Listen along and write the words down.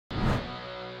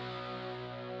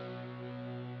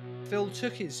Phil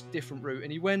took his different route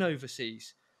and he went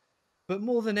overseas. But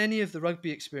more than any of the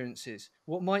rugby experiences,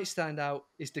 what might stand out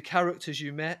is the characters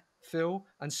you met, Phil,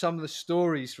 and some of the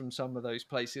stories from some of those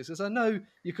places. As I know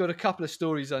you've got a couple of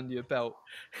stories under your belt.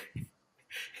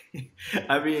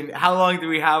 I mean, how long do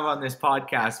we have on this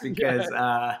podcast? Because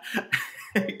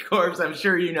Corbs, I'm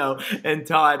sure you know, and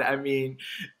Todd, I mean,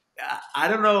 I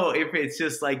don't know if it's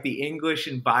just like the English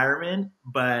environment,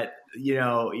 but you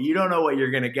know, you don't know what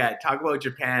you're going to get. Talk about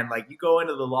Japan. Like you go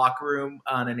into the locker room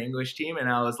on an English team and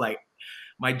I was like,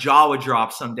 my jaw would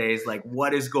drop some days. Like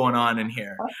what is going on in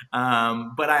here?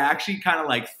 But I actually kind of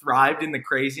like thrived in the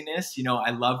craziness. You know,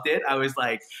 I loved it. I was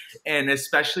like, and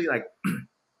especially like,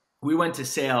 we went to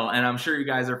Sale, and I'm sure you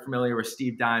guys are familiar with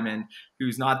Steve Diamond,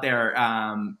 who's not there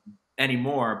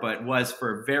anymore, but was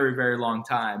for a very, very long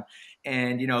time.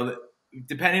 And, you know,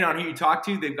 depending on who you talk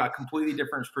to, they've got completely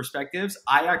different perspectives.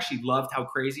 I actually loved how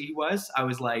crazy he was. I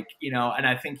was like, you know, and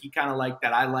I think he kind of liked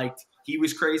that I liked he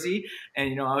was crazy. And,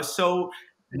 you know, I was so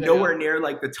nowhere near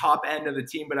like the top end of the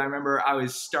team, but I remember I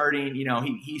was starting, you know,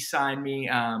 he signed me.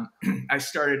 I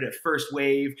started at first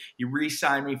wave. He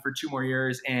re-signed me for 2 more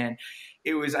years. And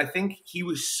it was, I think he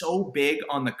was so big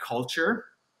on the culture,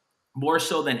 more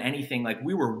so than anything. Like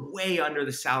we were way under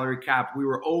the salary cap. We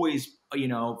were always, you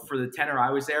know, for the tenor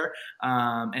I was there,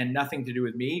 and nothing to do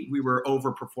with me, we were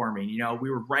overperforming. You know, we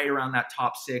were right around that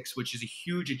top 6, which is a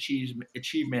huge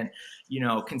achievement, you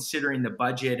know, considering the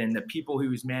budget and the people he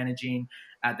was managing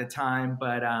at the time.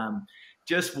 But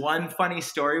just one funny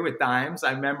story with Dimes.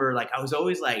 I remember like I was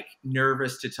always like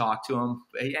nervous to talk to him,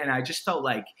 and I just felt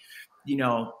like, you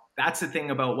know, that's the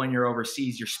thing about when you're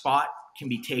overseas, your spot can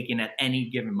be taken at any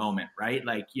given moment, right?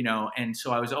 Like, you know, and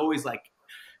so I was always like,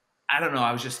 I don't know,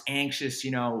 I was just anxious,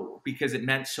 you know, because it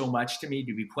meant so much to me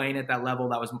to be playing at that level.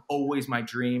 That was always my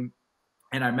dream.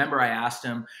 And I remember I asked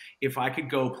him if I could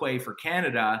go play for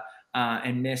Canada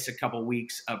and miss a couple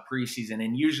weeks of preseason.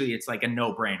 And usually it's like a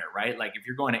no-brainer, right? Like if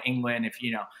you're going to England, if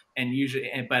you know, and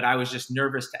usually, but I was just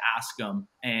nervous to ask him.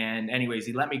 And anyways,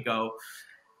 he let me go.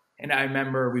 And I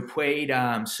remember we played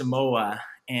Samoa,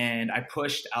 and I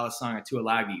pushed Alasanga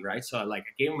Tuilagi, right? So I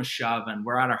gave him a shove, and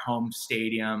we're at our home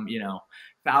stadium, you know,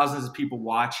 thousands of people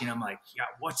watching. I'm like, yeah,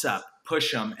 what's up?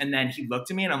 Push him. And then he looked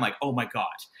at me, and I'm like, oh my God,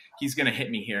 he's going to hit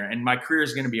me here, and my career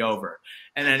is going to be over.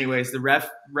 And anyways, the ref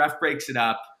breaks it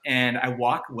up, and I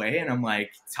walk away, and I'm like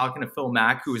talking to Phil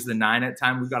Mack, who was the 9 at the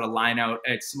time. We've got a line out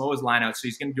at Samoa's line out, so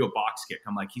he's going to do a box kick.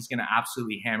 I'm like, he's going to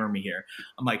absolutely hammer me here.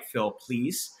 I'm like, Phil,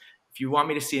 please, if you want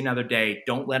me to see another day,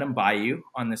 don't let him buy you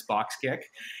on this box kick.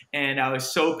 And I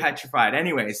was so petrified.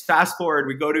 Anyways, fast forward,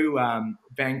 we go to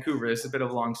Vancouver. This is a bit of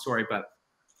a long story, but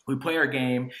we play our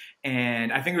game,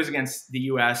 and I think it was against the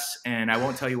U.S., and I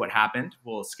won't tell you what happened.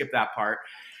 We'll skip that part.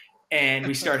 And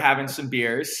we start having some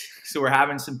beers. So we're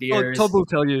having some beers. Oh, Todd will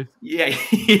tell you. Yeah,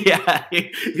 yeah.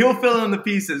 He'll fill in the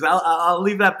pieces. I'll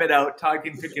leave that bit out. Todd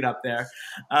can pick it up there.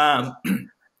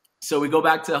 So we go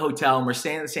back to the hotel, and we're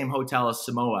staying in the same hotel as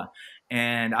Samoa.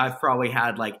 And I've probably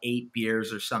had like 8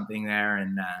 beers or something there.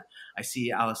 And I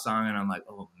see Alasanga, and I'm like,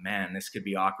 oh, man, this could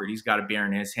be awkward. He's got a beer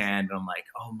in his hand. And I'm like,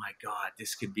 oh, my God,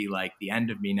 this could be like the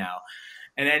end of me now.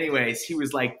 And anyways, he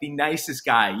was like the nicest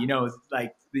guy. You know,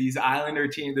 like these Islander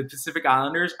teams, the Pacific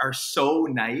Islanders are so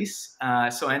nice.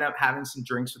 So I ended up having some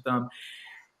drinks with them.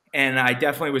 And I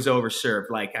definitely was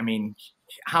overserved. Like, I mean,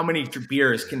 how many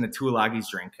beers can the Tuilagis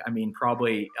drink? I mean,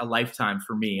 probably a lifetime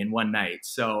for me in one night.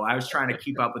 So I was trying to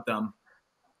keep up with them.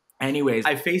 Anyways,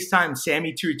 I FaceTimed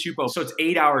Sammy Tuiutupo. So it's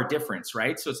 8-hour difference,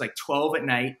 right? So it's like 12 at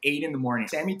night, 8 in the morning.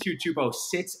 Sammy Tuiutupo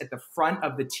sits at the front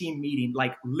of the team meeting,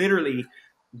 like literally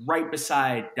right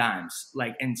beside Dimes.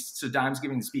 Like, and so Dimes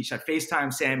giving the speech. I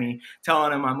FaceTime Sammy,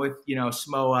 telling him I'm with, you know,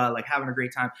 Samoa, like having a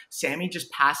great time. Sammy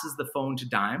just passes the phone to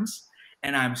Dimes.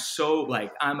 And I'm so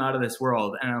like, I'm out of this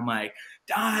world. And I'm like,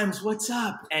 Dimes, what's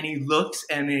up? And he looks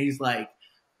and he's like,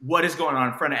 what is going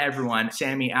on in front of everyone?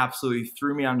 Sammy absolutely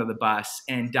threw me under the bus.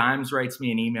 And Dimes writes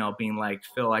me an email being like,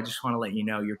 Phil, I just want to let you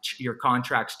know your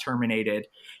contract's terminated.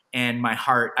 And my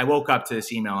heart, I woke up to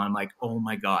this email. And I'm like, oh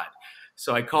my God.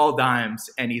 So I call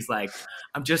Dimes, and he's like,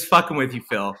 I'm just fucking with you,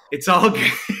 Phil. It's all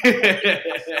good.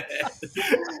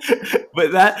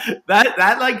 But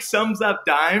that like sums up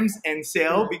Dimes and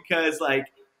Sale, because like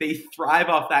they thrive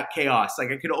off that chaos.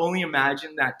 Like I could only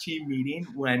imagine that team meeting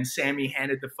when Sammy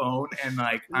handed the phone and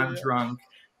like, I'm drunk.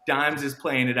 Dimes is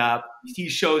playing it up. He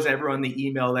shows everyone the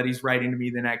email that he's writing to me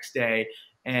the next day.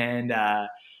 And,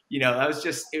 you know, it was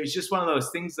just one of those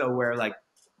things though, where like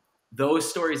those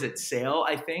stories at Sale,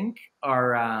 I think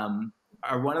are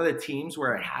one of the teams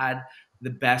where it had the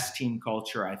best team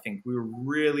culture. I think we were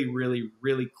really, really,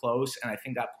 really close. And I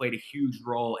think that played a huge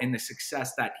role in the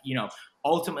success that,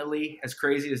 ultimately, as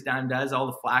crazy as Dan does, all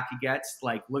the flack he gets,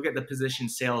 like, look at the position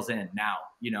Sale's in now,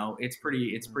 it's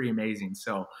pretty amazing.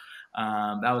 So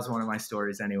that was one of my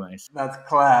stories anyways. That's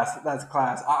class. That's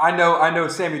class. I know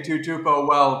Sammy Tutupo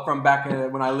well from back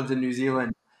when I lived in New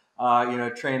Zealand,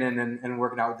 training and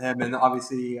working out with him. And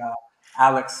obviously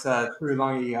Alex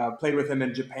Trulongi played with him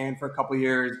in Japan for a couple of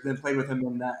years, then played with him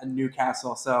in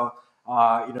Newcastle. So,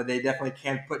 they definitely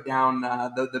can't put down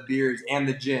the beers and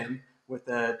the gin with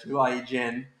the Tulai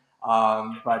gin.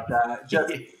 But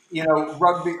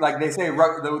rugby, like they say,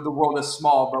 the world is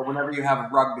small, but whenever you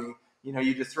have rugby,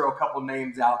 you just throw a couple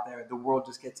names out there, the world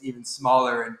just gets even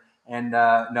smaller. And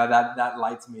no, that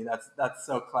lights me. That's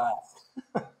so class.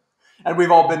 And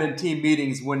we've all been in team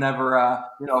meetings whenever a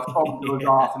phone goes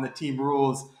off and the team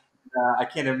rules. I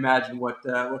can't imagine what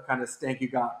kind of stank you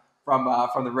got from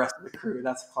the rest of the crew.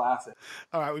 That's classic.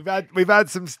 All right, we've had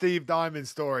some Steve Diamond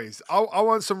stories. I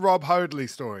want some Rob Hoadley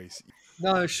stories.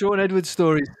 No, Sean Edwards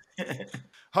stories.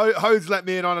 Hodes let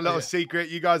me in on a little secret.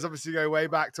 You guys obviously go way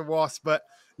back to Wasp, but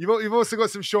you've also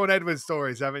got some Sean Edwards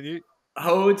stories, haven't you?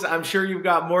 Hodes, I'm sure you've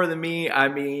got more than me. I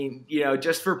mean,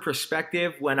 just for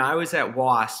perspective, when I was at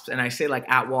Wasps, and I say like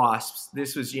at Wasps,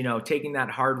 this was, taking that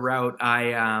hard route.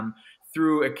 I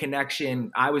through a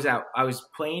connection, I was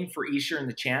playing for Esher in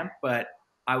the champ, but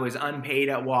I was unpaid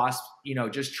at Wasp,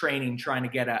 just training, trying to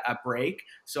get a break.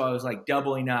 So I was like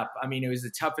doubling up. I mean, it was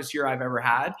the toughest year I've ever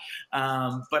had.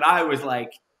 But I was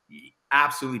like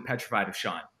absolutely petrified of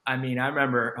Sean. I mean, I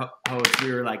remember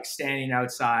we were like standing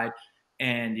outside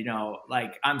and,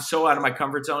 like I'm so out of my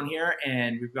comfort zone here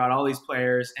and we've got all these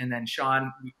players. And then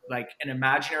Sean, like an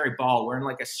imaginary ball, we're in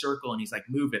like a circle and he's like,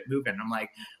 move it. And I'm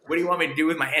like, what do you want me to do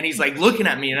with my, and he's like looking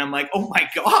at me and I'm like, oh my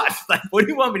God, like, what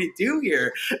do you want me to do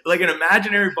here? Like an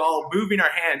imaginary ball moving our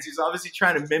hands. He's obviously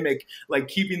trying to mimic, like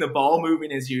keeping the ball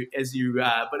moving as you,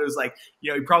 but it was like,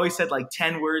 he probably said like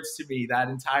 10 words to me that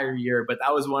entire year, but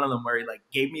that was one of them where he like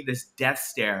gave me this death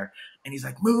stare and he's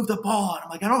like, move the ball. And I'm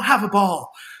like, I don't have a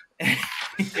ball.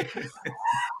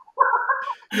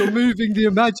 You're moving the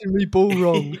imaginary ball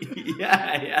wrong.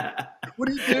 Yeah. What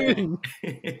are you doing?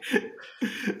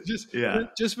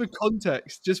 Just for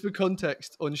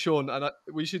context on Sean, and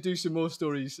we should do some more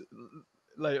stories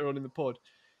later on in the pod.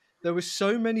 There were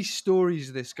so many stories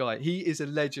of this guy. He is a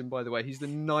legend, by the way. He's the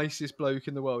nicest bloke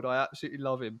in the world. I absolutely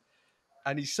love him.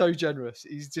 And he's so generous.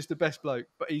 He's just the best bloke,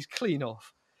 but he's clean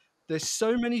off. There's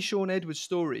so many Sean Edwards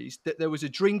stories that there was a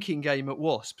drinking game at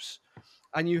Wasps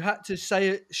and you had to say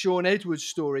a Sean Edwards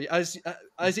story as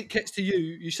it gets to you.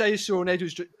 You say a Sean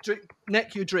Edwards,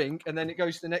 neck your drink, and then it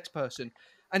goes to the next person.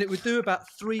 And it would do about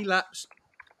 3 laps.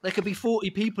 There could be 40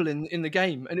 people in the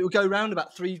game and it would go around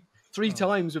about three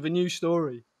times with a new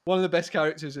story. One of the best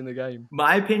characters in the game.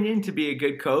 My opinion to be a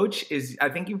good coach is I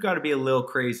think you've got to be a little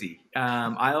crazy.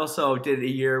 I also did a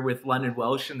year with London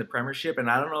Welsh in the Premiership, and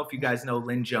I don't know if you guys know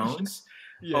Lynn Jones.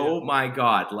 Yeah. Oh my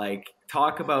God. Like,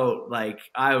 talk about, like,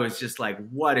 I was just like,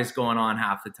 what is going on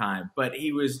half the time? But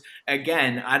he was,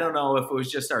 again, I don't know if it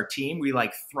was just our team. We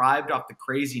like thrived off the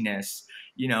craziness,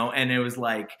 and it was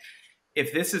like,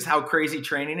 if this is how crazy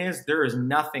training is, there is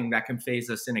nothing that can phase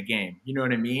us in a game. You know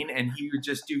what I mean? And he would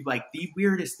just do like the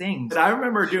weirdest things. But I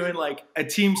remember doing like a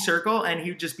team circle and he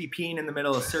would just be peeing in the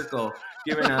middle of the circle,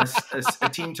 giving us a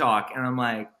team talk. And I'm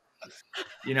like,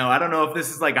 I don't know if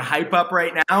this is like a hype up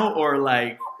right now or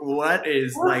like what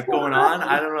is like going on.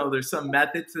 I don't know. There's some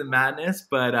method to the madness,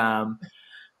 but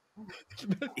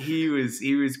he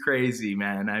was crazy,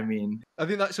 man. I mean, I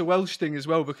think that's a Welsh thing as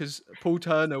well, because Paul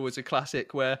Turner was a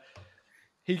classic where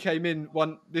he came in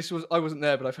I wasn't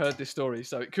there, but I've heard this story,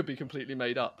 so it could be completely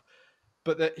made up.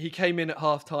 But that he came in at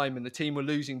half time and the team were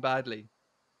losing badly.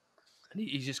 And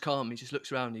he's just calm. He just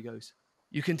looks around and he goes,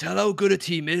 "You can tell how good a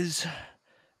team is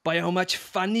by how much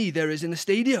funny there is in the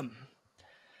stadium.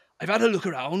 I've had a look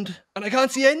around and I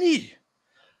can't see any.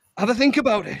 Have a think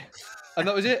about it." And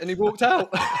that was it. And he walked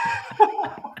out.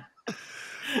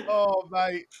 Oh,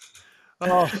 mate.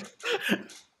 Oh.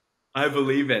 I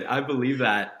believe it. I believe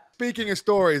that. Speaking of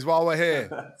stories, while we're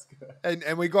here,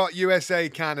 and we got USA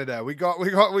Canada, we got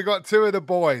 2 of the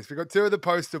boys, we got 2 of the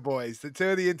poster boys, the 2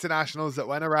 of the internationals that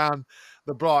went around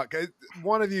the block.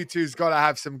 One of you two's got to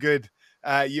have some good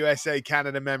USA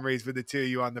Canada memories with the 2 of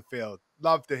you on the field.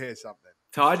 Love to hear something.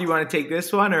 Todd, you want to take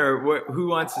this one, or who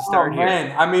wants to start here?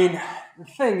 Man, I mean, the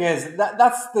thing is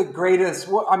that's the greatest.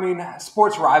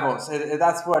 Sports rivals.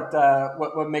 That's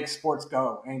what makes sports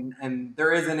go, and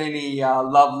there isn't any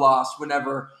love lost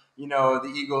whenever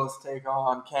the Eagles take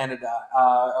on Canada,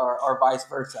 or vice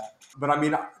versa. But I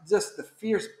mean, just the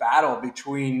fierce battle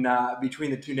between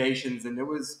the two nations, and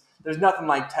there's nothing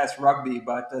like Test rugby,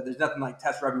 but there's nothing like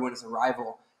Test rugby when it's a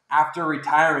rival. After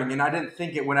retiring, and I didn't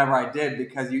think it whenever I did,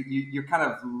 because you kind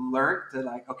of learned to,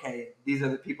 like, okay, these are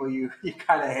the people you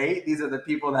kind of hate, these are the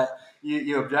people that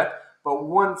you object. But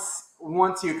once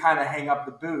you kind of hang up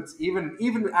the boots,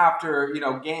 even after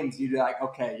games, you're like,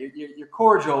 okay, you're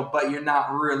cordial, but you're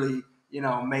not really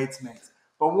mates.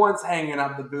 But once hanging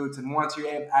up the boots, and once you're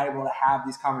able to have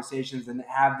these conversations and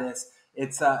have this,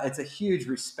 it's a huge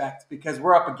respect, because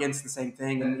we're up against the same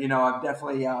thing. And I've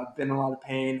definitely been in a lot of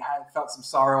pain, felt some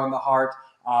sorrow in the heart,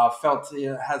 felt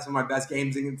had some of my best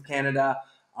games against Canada.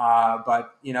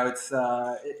 But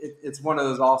it's one of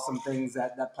those awesome things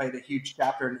that played a huge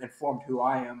chapter and formed who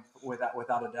I am,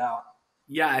 without a doubt.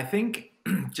 Yeah, I think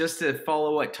just to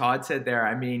follow what Todd said there,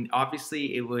 I mean,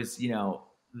 obviously it was,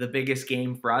 the biggest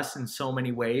game for us in so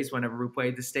many ways whenever we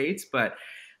played the States. But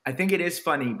I think it is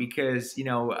funny because,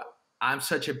 I'm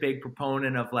such a big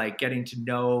proponent of like getting to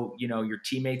know, your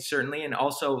teammates, certainly. And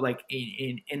also like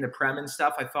in the Prem and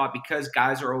stuff, I thought because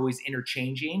guys are always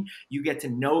interchanging, you get to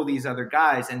know these other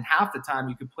guys. And half the time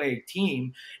you could play a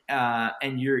team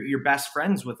and you're best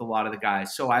friends with a lot of the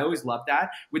guys. So I always loved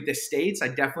that. With the States, I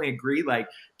definitely agree. Like,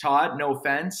 Todd, no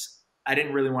offense, I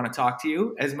didn't really want to talk to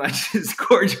you as much as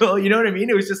cordial. You know what I mean?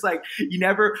 It was just like,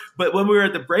 but when we were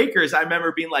at the Breakers, I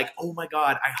remember being like, oh my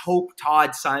God, I hope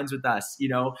Todd signs with us.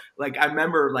 Like I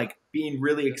remember like being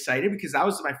really excited, because that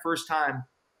was my first time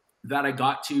that I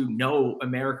got to know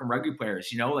American rugby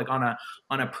players, like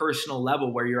on a personal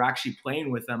level where you're actually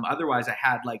playing with them. Otherwise I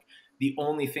had like, the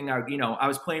only thing I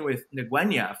was playing with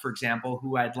Nguyen, for example,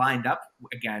 who I'd lined up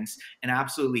against and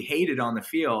absolutely hated on the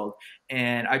field.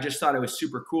 And I just thought it was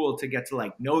super cool to get to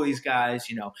like know these guys,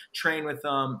 train with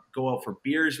them, go out for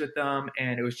beers with them.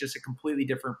 And it was just a completely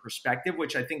different perspective,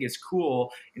 which I think is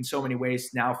cool in so many ways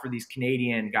now for these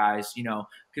Canadian guys,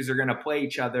 because they're going to play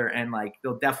each other and like,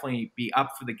 they'll definitely be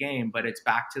up for the game. But it's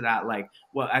back to that, like,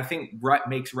 what I think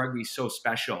makes rugby so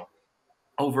special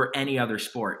over any other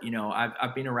sport.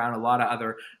 I've been around a lot of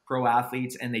other pro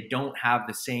athletes, and they don't have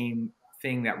the same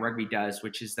thing that rugby does,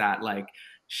 which is that like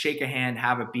shake a hand,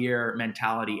 have a beer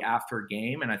mentality after a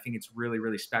game. And I think it's really,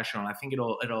 really special. And I think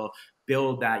it'll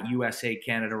build that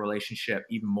USA-Canada relationship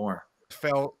even more.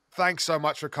 Phil, thanks so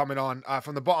much for coming on.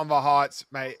 From the bottom of our hearts,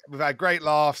 mate, we've had great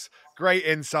laughs, great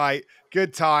insight,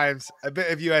 good times, a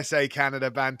bit of USA-Canada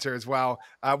banter as well.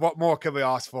 What more could we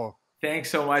ask for?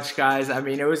 Thanks so much, guys. I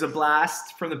mean, it was a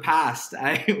blast from the past.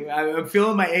 I'm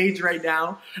feeling my age right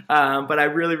now, but I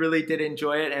really, really did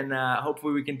enjoy it. And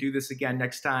hopefully we can do this again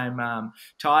next time.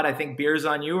 Todd, I think beer's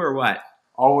on you, or what?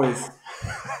 Always.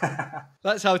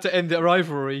 That's how to end a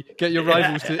rivalry. Get your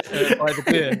rivals to buy the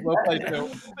beer. Well played,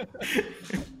 Phil.